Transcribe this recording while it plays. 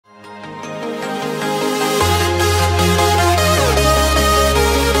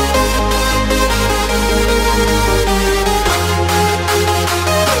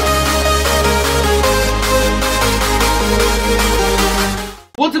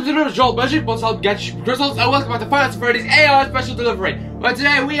Welcome to another Joel Magic Box Help Get Crystals, and welcome back to FNAF Freddy's AR Special Delivery. But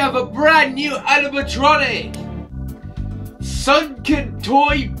today we have a brand new animatronic, Sunken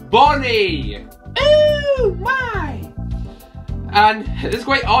Toy Bonnie. Ooh my! And this is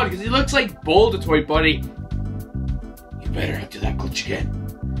quite odd because he looks like Boulder Toy Bonnie. You better not do that glitch again.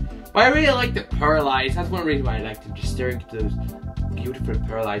 But I really like the paralyzed. That's one reason why I liked him, just staring at those beautiful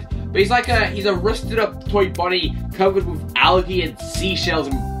paralyzed. But he's like he's a rusted up toy bunny covered with algae and seashells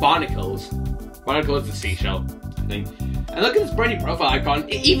and barnacles. Barnacle is the seashell, I think. And look at this brand new profile icon,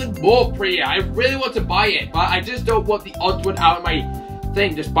 even more pretty. I really want to buy it, but I just don't want the odds one out of my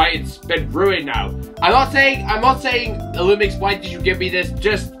thing, despite it's been ruined now. I'm not saying Olympics, why did you give me this?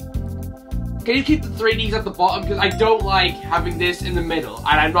 Just can you keep the 3Ds at the bottom, because I don't like having this in the middle,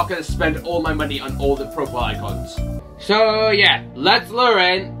 and I'm not going to spend all my money on all the profile icons. So yeah, let's lure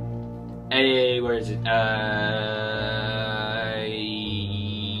in. Hey, where is it?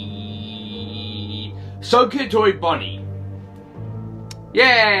 Sunken Toy Bonnie.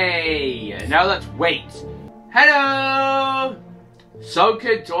 Yay! Now let's wait. Hello!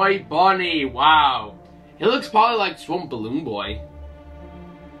 Sunken Toy Bonnie. Wow. He looks probably like Swamp Balloon Boy.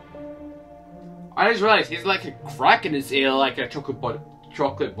 I just realized he's like a crack in his ear like a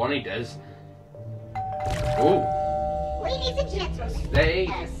chocolate bunny does. Oh. Ladies and gentlemen, Stay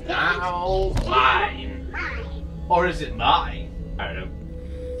now mine. Or is it mine? I don't know.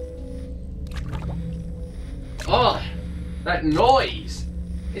 Oh, that noise.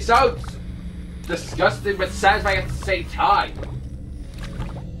 It sounds disgusting but satisfying at the same time.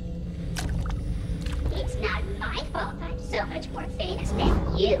 It's not my fault I'm so much more famous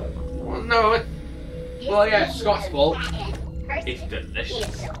than you. Well, no, well, yeah, it's Scott's fault. It's It's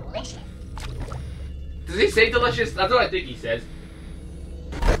delicious. delicious. Does he say delicious? That's what I think he says.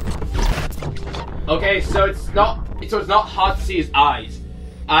 Okay, so it's not hard to see his eyes.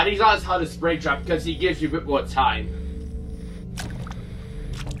 And he's not as hard as Springtrap because he gives you a bit more time.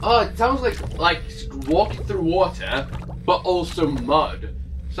 Oh, it sounds like walking through water, but also mud.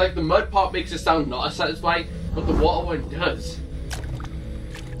 It's like the mud part makes it sound not as satisfying, but the water one does.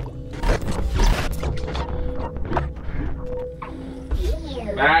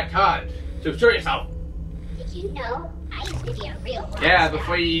 Bad card. So show yourself. Did you know I used to be a real rock Yeah, star?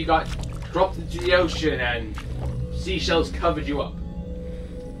 before you got dropped into the ocean and seashells covered you up.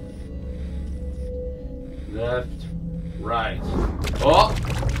 Left, right. Oh!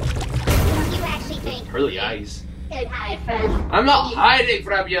 You actually think Curly eyes. could hide from I'm not hiding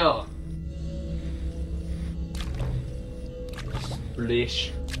from you!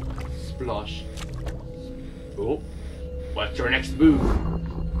 Splish. Splosh. Oh. What's your next move?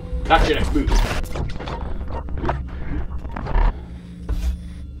 That's your next move.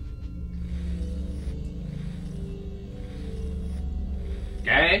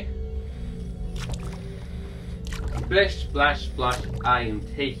 Okay. Splish, splash, splash. I am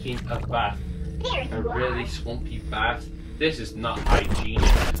taking a bath. There you A are. really swampy bath. This is not hygienic.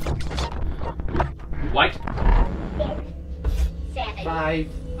 White. 7, 5,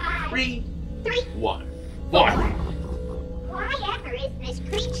 5, 3, 3, 1. 4. Why ever is this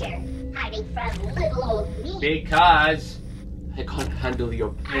creature hiding from little old me? Because I can't handle your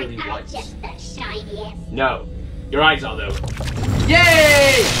pearly I'm not whites. just the shiniest. No. Your eyes are though.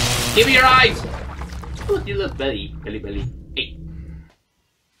 Yay! Give me your eyes! Oh, you little belly. Belly. Hey.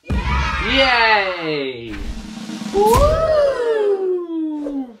 Yay!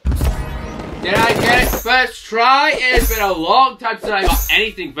 Woo! Did I get it first try? It has been a long time since I got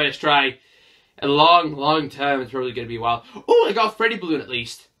anything first try. A long time. It's probably going to be a while. Oh, I got a Freddy balloon at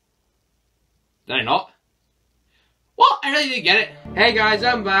least. Did I not? What? I really didn't get it. Hey guys,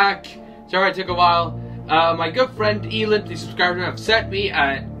 I'm back. Sorry it took a while. My good friend Elin, the subscriber, have sent me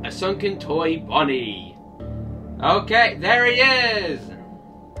a Sunken Toy Bonnie. Okay, there he is.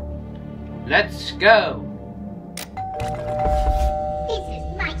 Let's go. This is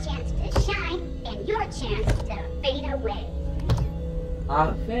my chance to shine and your chance to fade away.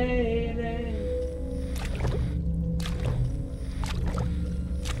 I'm fading.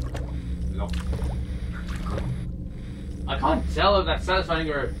 No. I can't tell if that's satisfying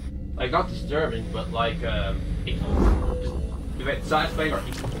or like not disturbing, but like just if it's satisfying or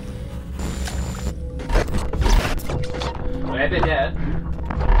maybe dead.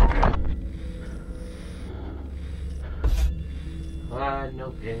 I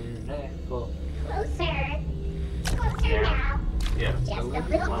know pinnacle. Closer. Closer now. Yeah. Just a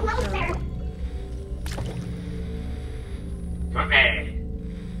little closer. Come at me.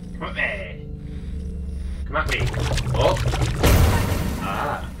 Come at me. Come at me. Oh.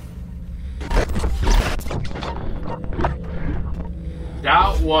 Ah.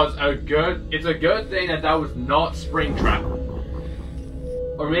 That was a good. It's a good thing that was not Springtrap.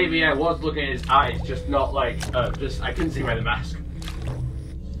 Or maybe I was looking at his eyes, just not like. Just I couldn't see by the mask.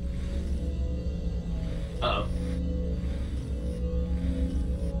 Uh oh.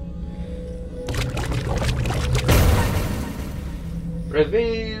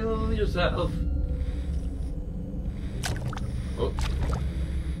 Reveal yourself. Oh.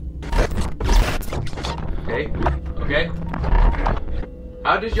 Okay. Okay.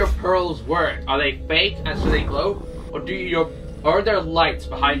 How does your pearls work? Are they fake and so they glow, or are there lights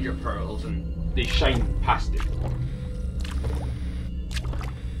behind your pearls and they shine past it?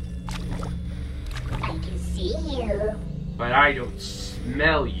 I can see you. But I don't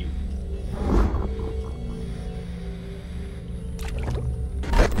smell you.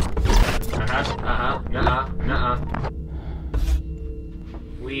 Nuh-uh.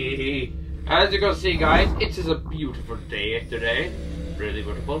 As you can see, guys, it is a beautiful day today. Really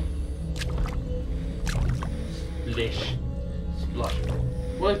beautiful. Splish. Splush.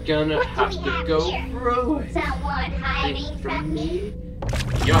 We're gonna have to go through it. Someone hiding from me?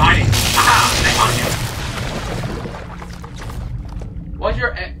 You're hiding. Aha! I found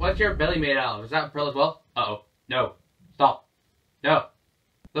you. What's your belly made out of? Is that a pearl as well? Uh-oh. No. Stop. No.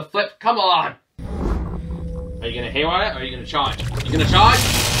 The flip. Come on. Are you gonna haywire or are you gonna charge? You gonna charge?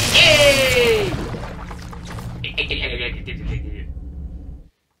 Yay!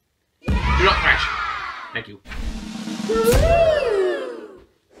 Do not crash. Thank you.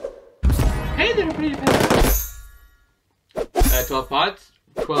 Hey there, pretty pets. 12 pods,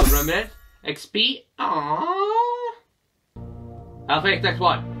 12 remnants, XP. Aww. I'll fix next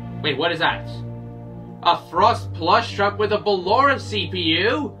one. Wait, what is that? A Frost plush truck with a Ballora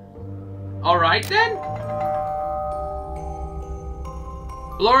CPU? Alright then.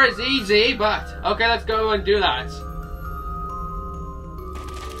 Ballora is easy, but okay, let's go and do that.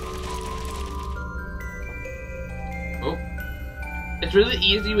 Oh. It's really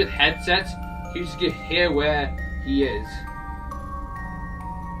easy with headsets. You just can hear where he is.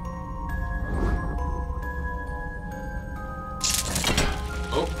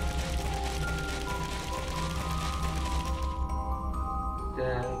 Oh.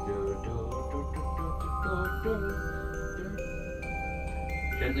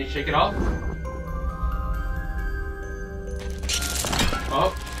 Gently shake it off.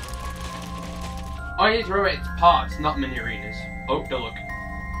 Oh. Oh, I need to remember it's parts, not mini arenas. Oh, don't look.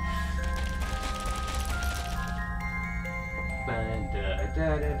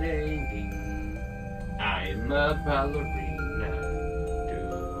 I'm a ballerina.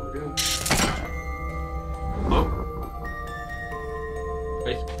 Oh.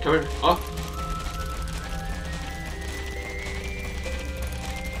 Wait, come here. Oh.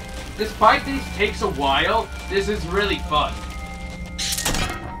 Despite these takes a while, this is really fun.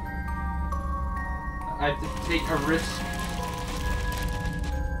 I have to take a risk.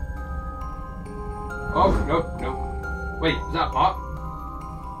 Oh, no, no. Wait, is that a pot?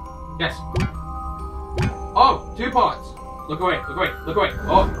 Yes. Oh, 2 pots. Look away, look away, look away.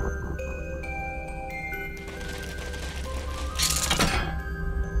 Oh.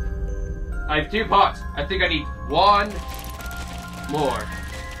 I have 2 pots. I think I need 1 more.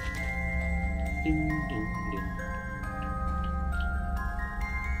 Ding, ding, ding.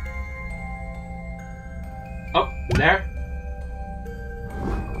 Oh, there.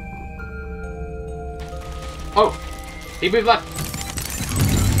 Oh, he moved left.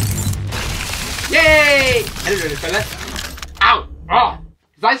 Yay! I didn't really feel that. Ow! Oh,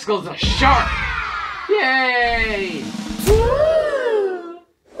 his icicles are sharp. Yay! Woo!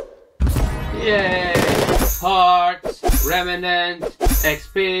 Yay! Hearts, remnant,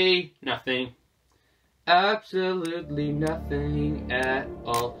 XP, nothing. Absolutely nothing at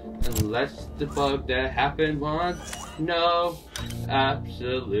all, unless the bug that happened once. No,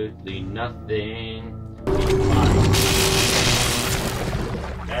 absolutely nothing.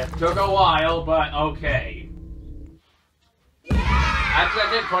 That took a while, but okay. Actually, I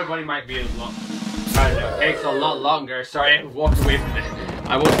think Toy Bunny might be a lot. I don't know, it takes a lot longer. Sorry, I walked away from it.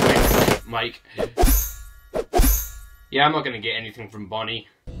 I walked away from the mic. Yeah, I'm not gonna get anything from Bonnie.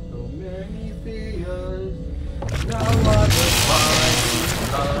 So many fears, no one will find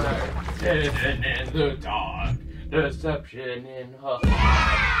hidden in the dark, deception in her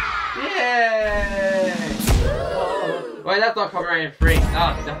heart. Yay! Oh. Wait, that's not copyright free.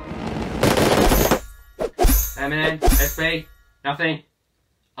 Oh, no. M&N, XP, nothing.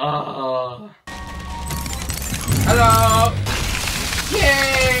 Oh. Hello!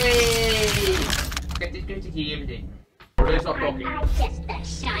 Yay! Get this good to see everything. Really stop talking. I'm just the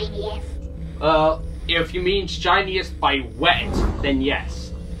shiniest. Well, If you mean shiniest by wet, then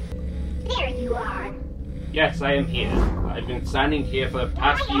yes. There you are. Yes, I am here. I've been standing here for the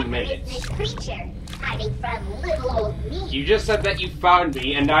past few minutes. This creature hiding from little old me. You just said that you found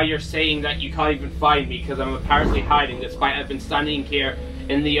me, and now you're saying that you can't even find me because I'm apparently hiding, despite I've been standing here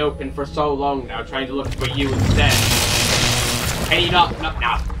in the open for so long now, trying to look for you instead. Can you not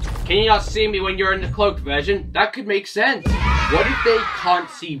Can you not see me when you're in the cloaked version? That could make sense. What if they can't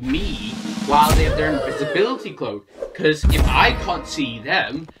see me while they have their invisibility cloak? Because if I can't see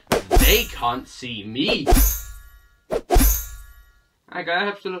them, they can't see me. I got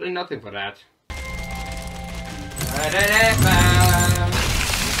absolutely nothing for that.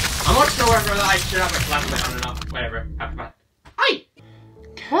 I'm not sure whether I should have a flashlight on or not. Whatever. Hi!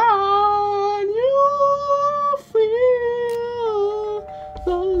 Can you feel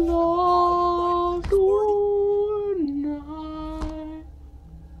the love tonight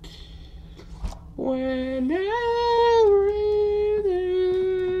when everything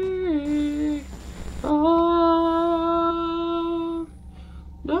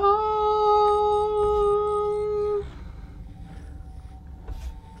done?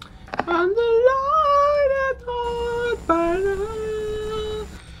 And the light at all better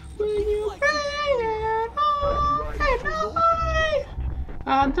when you bring it on and away.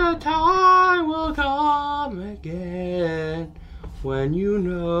 And the time will come again when you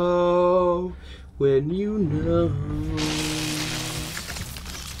know,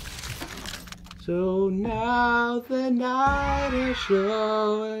 So now the night is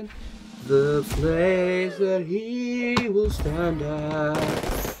showing the place that he will stand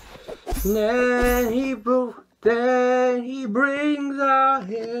at. Then he brings out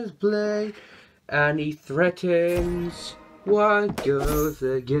his blade and he threatens what goes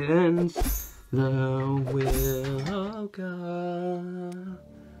against the will of God.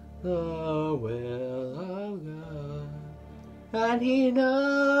 The will of God. And he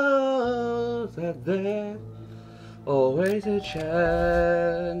knows that there's always a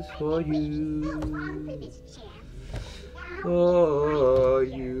chance for you. For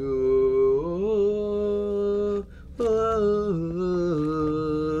you, for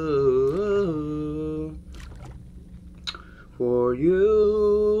you,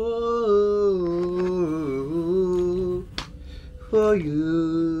 for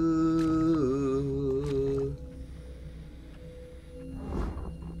you.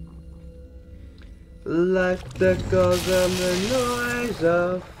 Like the echoes and the noise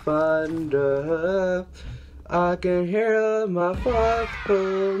of thunder, I can hear my thoughts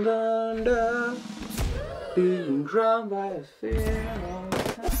pulled under, being drawn by a fear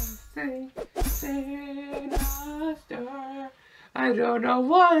of something sinister. I don't know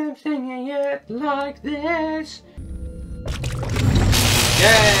why I'm singing it like this.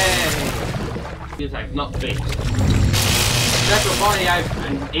 Yay! Feels like not based. That's what Bonnie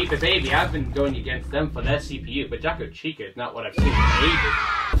and Ava Baby, I've been going against them for their CPU, but Jacko Chica is not what I've seen in ages.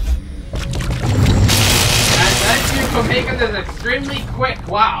 Thank you for making this extremely quick.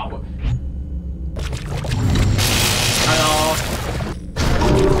 Wow. Hello.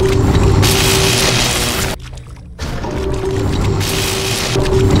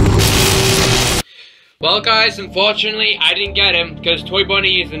 Well, guys, unfortunately, I didn't get him because Toy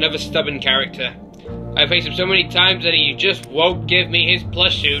Bunny is another stubborn character. I faced him so many times that he just won't give me his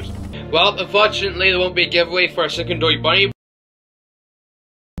plush suit. Well, unfortunately, there won't be a giveaway for a second Toy Bunny.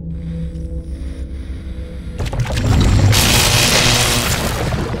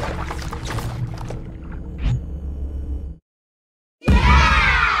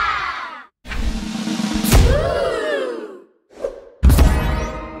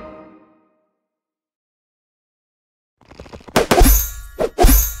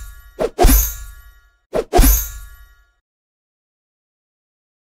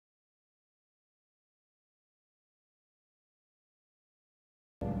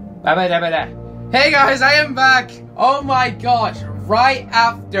 Hey guys, I am back! Oh my gosh, right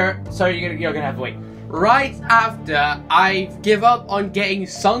after... Sorry, you're gonna have to wait. Right after I give up on getting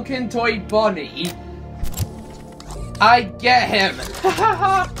Sunken Toy Bunny, I get him!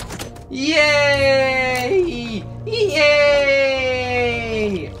 Yay!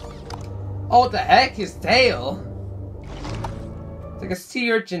 Yay! Oh, what the heck? His tail? It's like a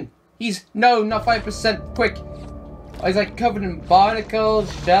sea urchin. No, not 5%, quick! Oh, he's like covered in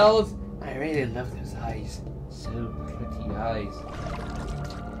barnacles, shells. I really love those eyes. So pretty eyes.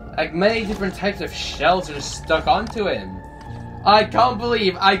 Like many different types of shells are just stuck onto him. I can't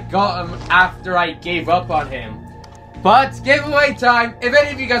believe I got him after I gave up on him. But giveaway time. If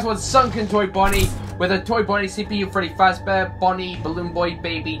any of you guys want Sunken Toy Bunny, with a Toy Bunny, CPU, Freddy Fazbear, Bonnie, Balloon Boy,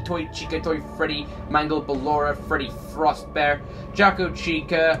 Baby, Toy Chica, Toy Freddy, Mangle, Ballora, Freddy Frostbear, Jacko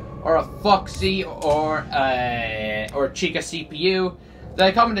Chica, or a Foxy, or Chica CPU.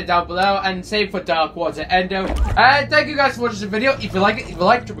 Then comment it down below, and same for Dark Quads and Endo. And thank you guys for watching this video. If you like it,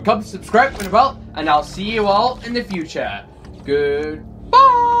 drop a comment, subscribe, ring the bell, and I'll see you all in the future.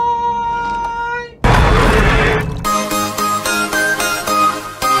 Goodbye!